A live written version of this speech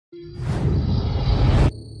The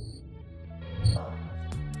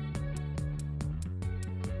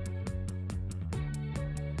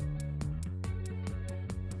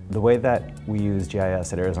way that we use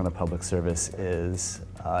GIS at Arizona Public Service is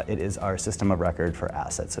it is our system of record for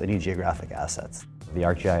assets, so any geographic assets. The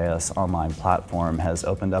ArcGIS online platform has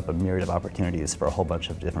opened up a myriad of opportunities for a whole bunch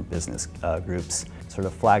of different business groups. Sort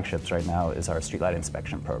of flagships right now is our streetlight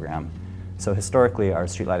inspection program. So historically, our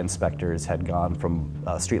streetlight inspectors had gone from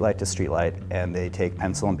streetlight to streetlight, and they take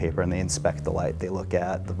pencil and paper and they inspect the light. They look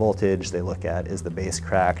at the voltage, they look at is the base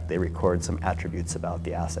cracked, they record some attributes about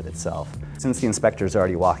the asset itself. Since the inspectors are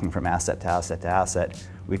already walking from asset to asset to asset,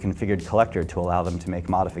 we configured Collector to allow them to make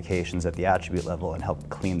modifications at the attribute level and help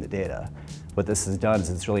clean the data. What this has done is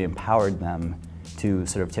it's really empowered them to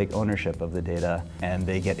sort of take ownership of the data, and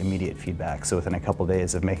they get immediate feedback. So within a couple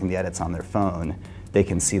days of making the edits on their phone, they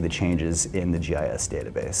can see the changes in the GIS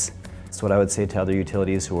database. So what I would say to other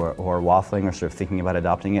utilities who are waffling or sort of thinking about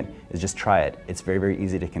adopting it is just try it. It's very, very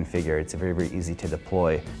easy to configure. It's very, very easy to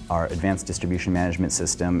deploy. Our advanced distribution management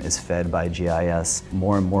system is fed by GIS.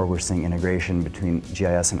 More and more we're seeing integration between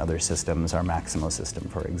GIS and other systems, our Maximo system,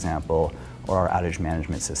 for example, or our outage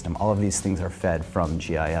management system. All of these things are fed from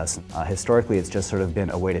GIS. Historically, it's just sort of been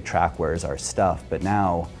a way to track where's our stuff, but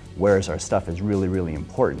now where's our stuff is really, really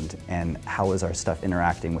important, and how is our stuff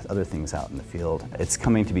interacting with other things out in the field. It's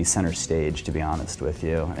coming to be center stage, to be honest with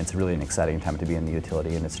you. It's really an exciting time to be in the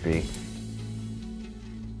utility industry.